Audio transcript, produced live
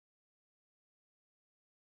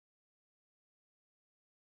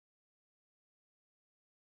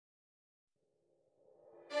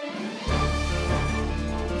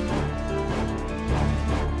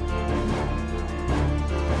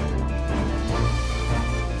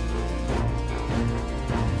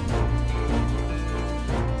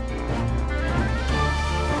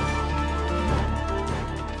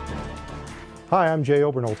Hi, I'm Jay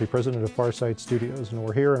Obernolte, president of FarSight Studios, and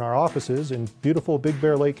we're here in our offices in beautiful Big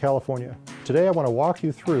Bear Lake, California. Today I want to walk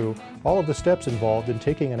you through all of the steps involved in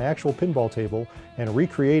taking an actual pinball table and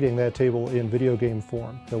recreating that table in video game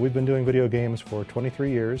form. So we've been doing video games for 23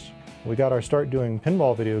 years. We got our start doing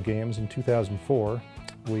pinball video games in 2004.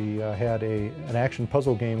 We had an action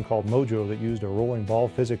puzzle game called Mojo that used a rolling ball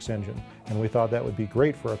physics engine, and we thought that would be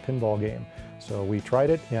great for a pinball game. So we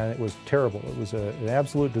tried it, and it was terrible. It was an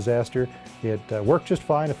absolute disaster. It worked just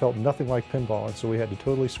fine. It felt nothing like pinball, and so we had to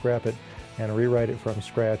totally scrap it and rewrite it from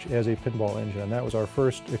scratch as a pinball engine. And that was our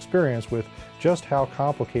first experience with just how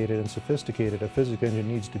complicated and sophisticated a physics engine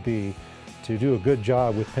needs to be to do a good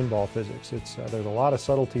job with pinball physics. There's a lot of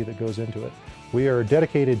subtlety that goes into it. We are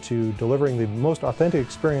dedicated to delivering the most authentic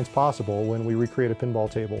experience possible when we recreate a pinball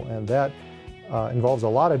table, and that involves a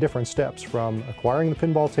lot of different steps, from acquiring the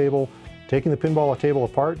pinball table, taking the pinball table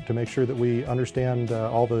apart to make sure that we understand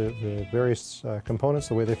all the various components,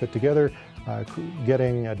 the way they fit together,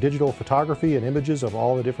 getting digital photography and images of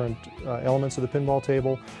all the different elements of the pinball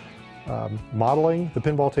table, modeling the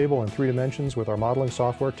pinball table in 3 dimensions with our modeling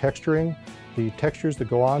software, texturing the textures that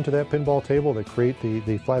go on to that pinball table that create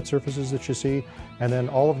the flat surfaces that you see, and then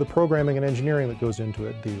all of the programming and engineering that goes into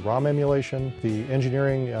it, the ROM emulation, the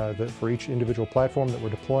engineering for each individual platform that we're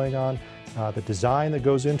deploying on, the design that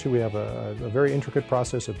goes into. We have a very intricate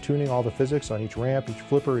process of tuning all the physics on each ramp, each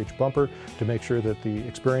flipper, each bumper to make sure that the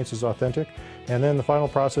experience is authentic, and then the final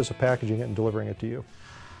process of packaging it and delivering it to you.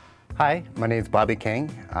 Hi, my name is Bobby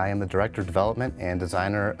King. I am the Director of Development and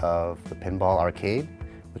Designer of the Pinball Arcade,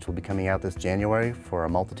 which will be coming out this January for a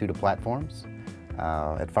multitude of platforms.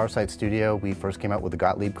 At FarSight Studio, we first came out with the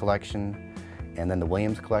Gottlieb collection and then the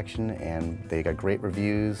Williams collection, and they got great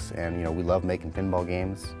reviews, and we love making pinball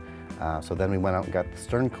games. So then we went out and got the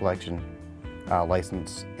Stern collection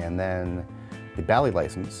license and then the Bally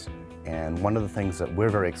license. And one of the things that we're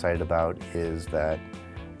very excited about is that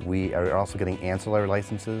we are also getting ancillary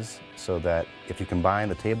licenses, so that if you combine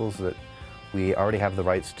the tables that we already have the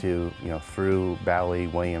rights to, through Bally,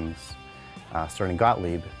 Williams, Stern, and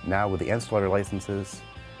Gottlieb, now with the ancillary licenses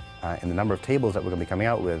and the number of tables that we're going to be coming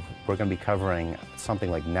out with, we're going to be covering something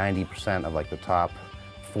like 90% of the top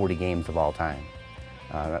 40 games of all time.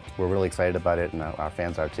 We're really excited about it, and our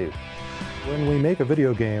fans are too. When we make a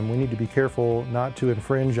video game, we need to be careful not to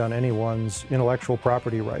infringe on anyone's intellectual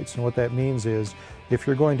property rights. And what that means is, if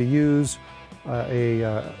you're going to use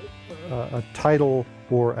a title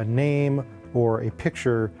or a name or a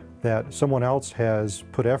picture that someone else has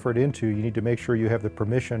put effort into, you need to make sure you have the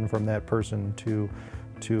permission from that person to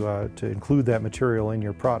include that material in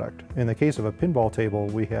your product. In the case of a pinball table,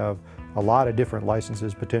 we have a lot of different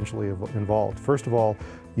licenses potentially involved. First of all,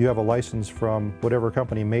 you have a license from whatever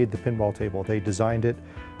company made the pinball table. They designed it,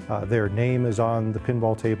 their name is on the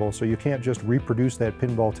pinball table, so you can't just reproduce that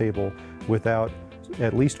pinball table without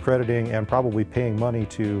at least crediting and probably paying money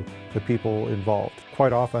to the people involved.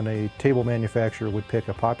 Quite often a table manufacturer would pick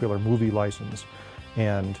a popular movie license,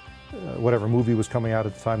 and whatever movie was coming out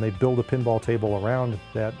at the time, they'd build a pinball table around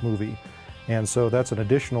that movie. And so that's an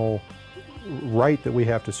additional right that we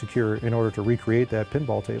have to secure in order to recreate that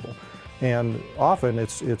pinball table. And often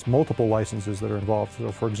it's multiple licenses that are involved.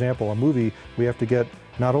 So for example, a movie, we have to get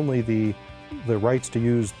not only the rights to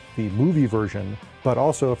use the movie version, but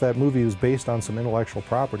also if that movie is based on some intellectual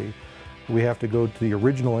property, we have to go to the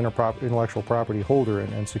original intellectual property holder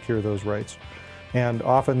and secure those rights. And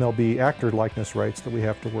often there'll be actor likeness rights that we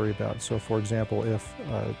have to worry about. So for example, if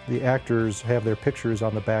the actors have their pictures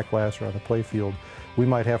on the back glass or on the playfield, we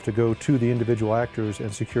might have to go to the individual actors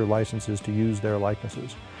and secure licenses to use their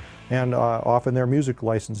likenesses. And often there are music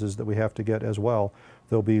licenses that we have to get as well.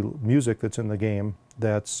 There'll be music that's in the game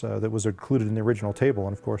that was included in the original table,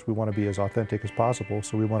 and of course we want to be as authentic as possible,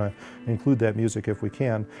 so we want to include that music if we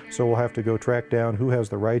can. So we'll have to go track down who has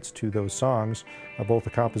the rights to those songs, both the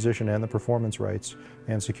composition and the performance rights,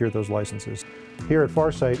 and secure those licenses. Here at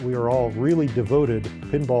FarSight, we are all really devoted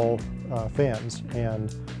pinball fans,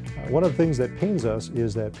 and one of the things that pains us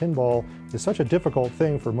is that pinball is such a difficult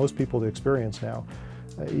thing for most people to experience now.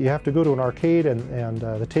 You have to go to an arcade, and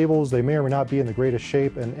the tables, they may or may not be in the greatest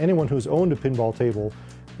shape, and anyone who's owned a pinball table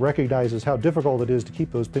recognizes how difficult it is to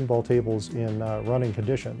keep those pinball tables in running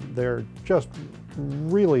condition. They're just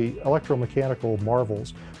really electromechanical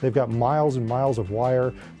marvels. They've got miles and miles of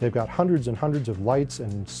wire, they've got hundreds and hundreds of lights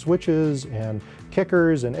and switches and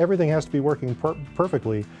kickers, and everything has to be working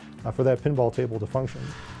perfectly for that pinball table to function.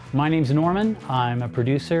 My name's Norman. I'm a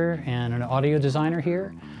producer and an audio designer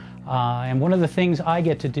here. And one of the things I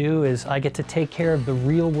get to do is I get to take care of the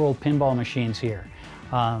real-world pinball machines here.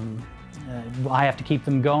 I have to keep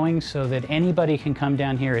them going so that anybody can come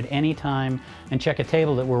down here at any time and check a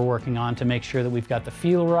table that we're working on to make sure that we've got the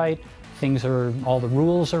feel right, all the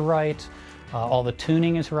rules are right, all the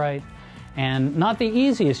tuning is right. And not the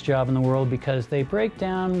easiest job in the world because they break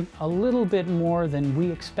down a little bit more than we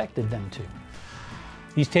expected them to.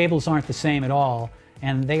 These tables aren't the same at all,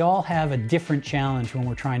 and they all have a different challenge when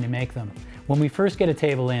we're trying to make them. When we first get a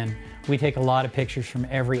table in, we take a lot of pictures from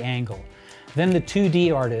every angle. Then the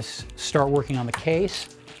 2D artists start working on the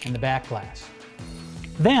case and the back glass.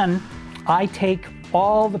 Then I take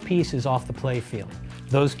all the pieces off the play field.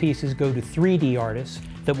 Those pieces go to 3D artists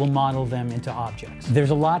that will model them into objects. There's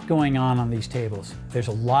a lot going on these tables. There's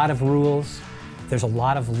a lot of rules, there's a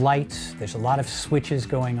lot of lights, there's a lot of switches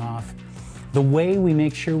going off. The way we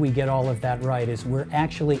make sure we get all of that right is we're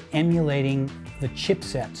actually emulating the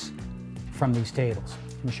chipsets from these tables.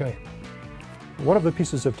 Let me show you. One of the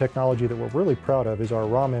pieces of technology that we're really proud of is our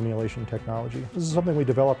ROM emulation technology. This is something we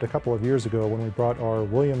developed a couple of years ago when we brought our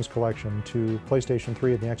Williams collection to PlayStation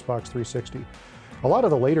 3 and the Xbox 360. A lot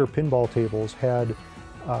of the later pinball tables had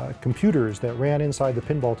computers that ran inside the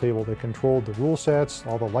pinball table that controlled the rule sets,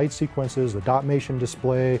 all the light sequences, the dotmation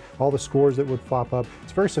display, all the scores that would pop up.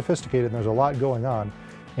 It's very sophisticated and there's a lot going on.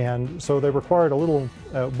 And so they required a little,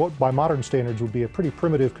 what by modern standards would be a pretty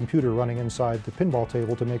primitive computer running inside the pinball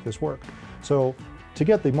table to make this work. So to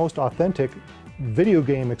get the most authentic video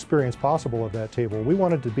game experience possible of that table, we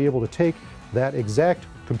wanted to be able to take that exact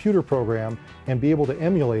computer program and be able to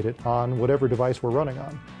emulate it on whatever device we're running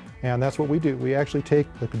on. And that's what we do. We actually take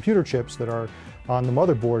the computer chips that are on the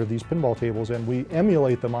motherboard of these pinball tables and we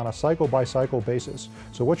emulate them on a cycle-by-cycle basis.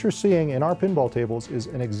 So what you're seeing in our pinball tables is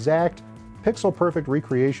an exact pixel-perfect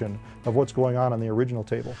recreation of what's going on the original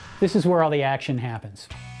table. This is where all the action happens.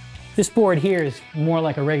 This board here is more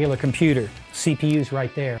like a regular computer. CPU's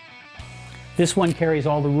right there. This one carries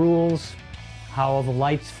all the rules, how all the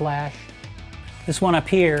lights flash. This one up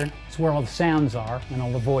here is where all the sounds are and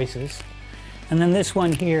all the voices. And then this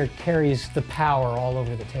one here carries the power all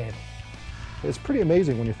over the table. It's pretty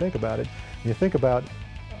amazing when you think about it. When you think about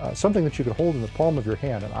something that you could hold in the palm of your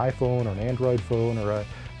hand, an iPhone or an Android phone or a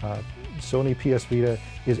Sony PSVita,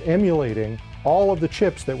 is emulating all of the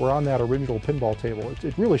chips that were on that original pinball table.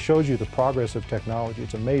 It really shows you the progress of technology.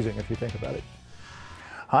 It's amazing if you think about it.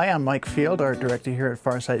 Hi, I'm Mike Field, art director here at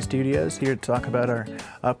FarSight Studios, here to talk about our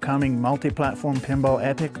upcoming multi-platform pinball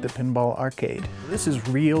epic, the Pinball Arcade. This is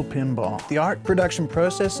real pinball. The art production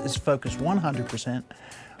process is focused 100%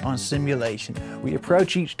 on simulation. We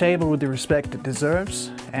approach each table with the respect it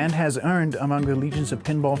deserves and has earned among the legions of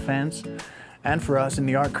pinball fans. And for us in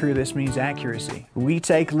the art crew, this means accuracy. We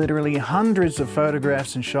take literally hundreds of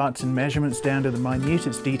photographs and shots and measurements down to the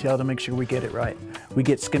minutest detail to make sure we get it right. We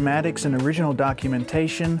get schematics and original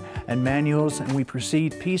documentation and manuals, and we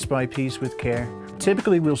proceed piece by piece with care.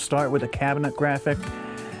 Typically, we'll start with a cabinet graphic,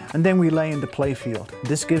 and then we lay in the playfield.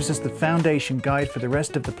 This gives us the foundation guide for the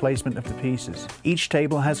rest of the placement of the pieces. Each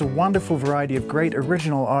table has a wonderful variety of great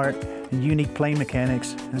original art and unique play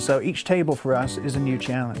mechanics, and so each table for us is a new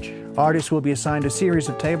challenge. Artists will be assigned a series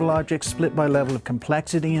of table objects split by level of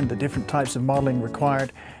complexity and the different types of modeling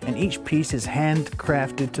required, and each piece is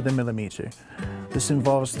handcrafted to the millimeter. This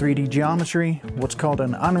involves 3D geometry, what's called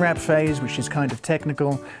an unwrap phase, which is kind of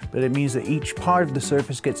technical, but it means that each part of the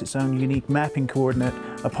surface gets its own unique mapping coordinate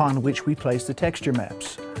upon which we place the texture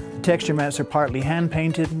maps. The texture maps are partly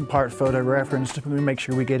hand-painted and part photo-referenced, we make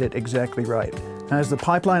sure we get it exactly right. As the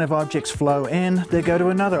pipeline of objects flow in, they go to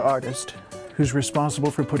another artist, who's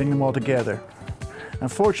responsible for putting them all together.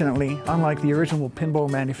 Unfortunately, unlike the original pinball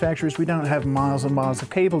manufacturers, we don't have miles and miles of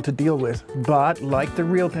cable to deal with. But like the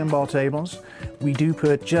real pinball tables, we do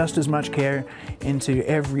put just as much care into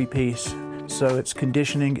every piece. So its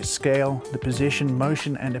conditioning, its scale, the position,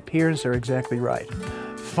 motion, and appearance are exactly right.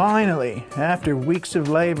 Finally, after weeks of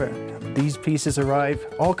labor, these pieces arrive,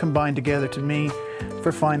 all combined together to me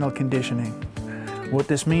for final conditioning. What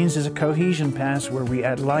this means is a cohesion pass where we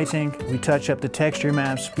add lighting, we touch up the texture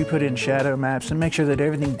maps, we put in shadow maps and make sure that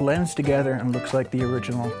everything blends together and looks like the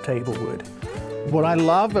original table would. What I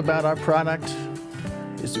love about our product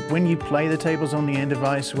is that when you play the tables on the end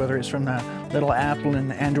device, whether it's from the little Apple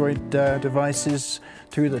and Android devices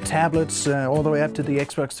through the tablets all the way up to the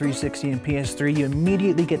Xbox 360 and PS3, you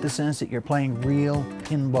immediately get the sense that you're playing real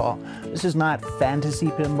pinball. This is not fantasy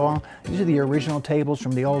pinball. These are the original tables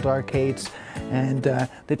from the old arcades, and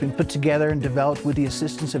they've been put together and developed with the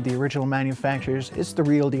assistance of the original manufacturers. It's the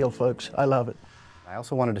real deal, folks. I love it. I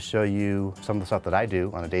also wanted to show you some of the stuff that I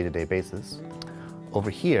do on a day-to-day basis.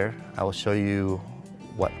 Over here, I will show you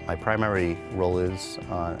what my primary role is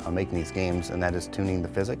on making these games, and that is tuning the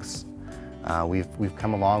physics. We've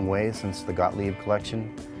come a long way since the Gottlieb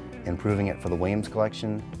collection, improving it for the Williams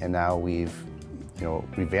collection, and now we've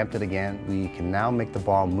revamped it again. We can now make the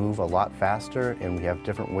ball move a lot faster, and we have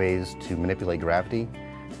different ways to manipulate gravity.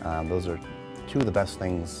 Those are two of the best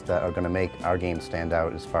things that are going to make our game stand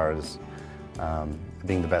out as far as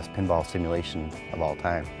being the best pinball simulation of all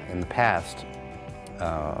time. In the past,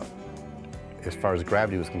 as far as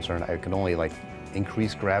gravity was concerned, I could only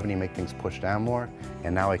increase gravity, make things push down more,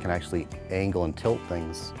 and now I can actually angle and tilt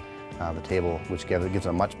things, the table, which gives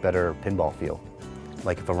a much better pinball feel.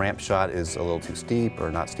 Like if a ramp shot is a little too steep or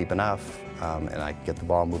not steep enough, and I get the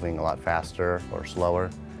ball moving a lot faster or slower.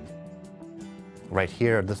 Right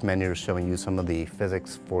here, this menu is showing you some of the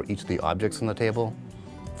physics for each of the objects on the table.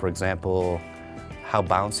 For example, how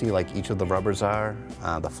bouncy each of the rubbers are,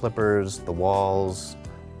 the flippers, the walls,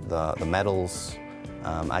 the metals.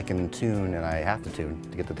 I can tune, and I have to tune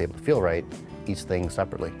to get the table to feel right, each thing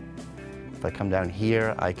separately. If I come down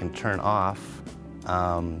here, I can turn off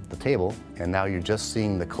the table, and now you're just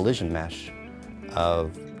seeing the collision mesh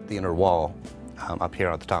of the inner wall up here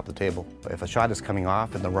at the top of the table. But if a shot is coming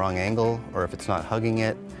off in the wrong angle, or if it's not hugging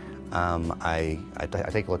it, I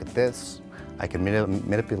take a look at this. I can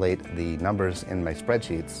manipulate the numbers in my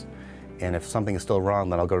spreadsheets, and if something is still wrong,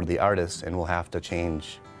 then I'll go to the artist and we'll have to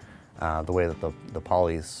change the way that the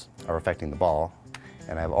polys are affecting the ball.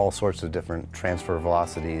 And I have all sorts of different transfer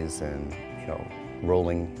velocities and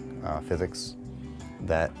rolling physics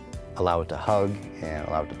that allow it to hug and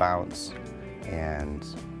allow it to bounce. And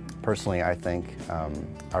personally, I think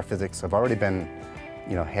our physics have already been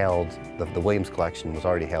hailed. The Williams collection was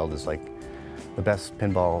already hailed as the best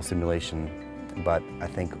pinball simulation. But I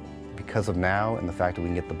think because of now and the fact that we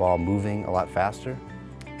can get the ball moving a lot faster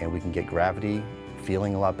and we can get gravity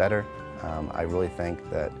feeling a lot better, I really think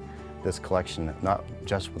that this collection, not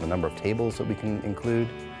just with the number of tables that we can include,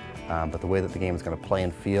 but the way that the game is going to play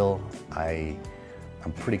and feel,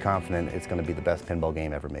 I'm pretty confident it's going to be the best pinball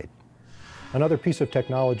game ever made. Another piece of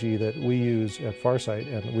technology that we use at FarSight,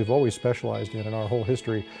 and we've always specialized in our whole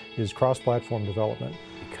history, is cross-platform development.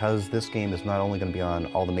 Because this game is not only going to be on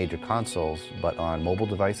all the major consoles, but on mobile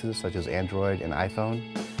devices such as Android and iPhone,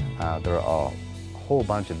 there are a whole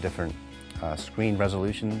bunch of different screen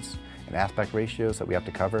resolutions and aspect ratios that we have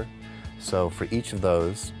to cover. So for each of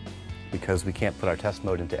those, because we can't put our test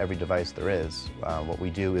mode into every device there is, what we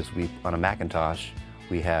do is on a Macintosh,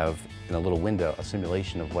 we have in a little window a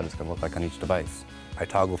simulation of what it's going to look like on each device. I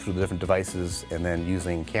toggle through the different devices, and then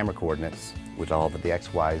using camera coordinates, which all of the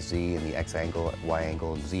X, Y, Z, and the X angle, Y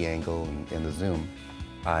angle, and Z angle, and the zoom,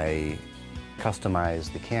 I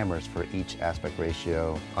customize the cameras for each aspect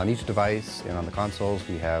ratio. On each device and on the consoles,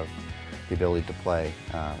 we have the ability to play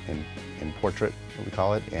in portrait, what we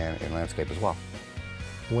call it, and in landscape as well.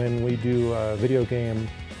 When we do a video game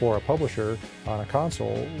for a publisher on a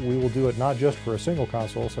console, we will do it not just for a single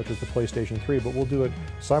console, such as the PlayStation 3, but we'll do it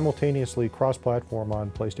simultaneously cross-platform on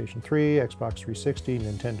PlayStation 3, Xbox 360,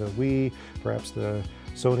 Nintendo Wii, perhaps the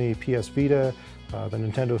Sony PSVita, the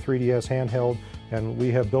Nintendo 3DS handheld, and we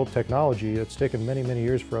have built technology that's taken many, many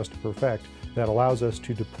years for us to perfect that allows us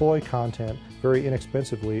to deploy content very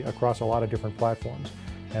inexpensively across a lot of different platforms.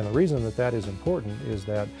 And the reason that that is important is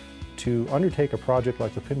that to undertake a project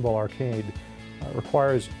like the Pinball Arcade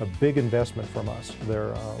requires a big investment from us. There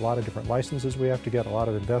are a lot of different licenses we have to get, a lot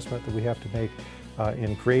of investment that we have to make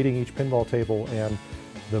in creating each pinball table, and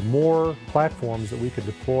the more platforms that we can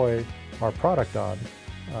deploy our product on,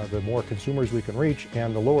 the more consumers we can reach,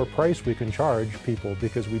 and the lower price we can charge people,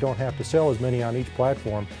 because we don't have to sell as many on each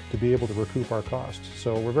platform to be able to recoup our costs.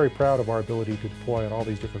 So we're very proud of our ability to deploy on all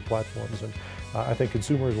these different platforms, and I think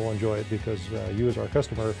consumers will enjoy it because you as our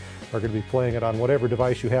customer are going to be playing it on whatever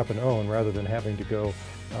device you happen to own, rather than having to go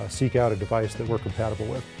seek out a device that we're compatible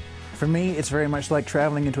with. For me, it's very much like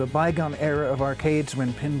traveling into a bygone era of arcades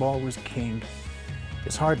when pinball was king.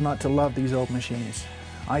 It's hard not to love these old machines.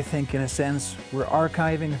 I think, in a sense, we're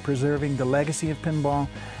archiving and preserving the legacy of pinball,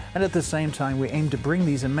 and at the same time we aim to bring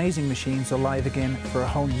these amazing machines alive again for a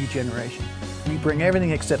whole new generation. We bring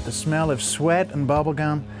everything except the smell of sweat and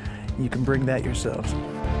bubblegum. You can bring that yourselves.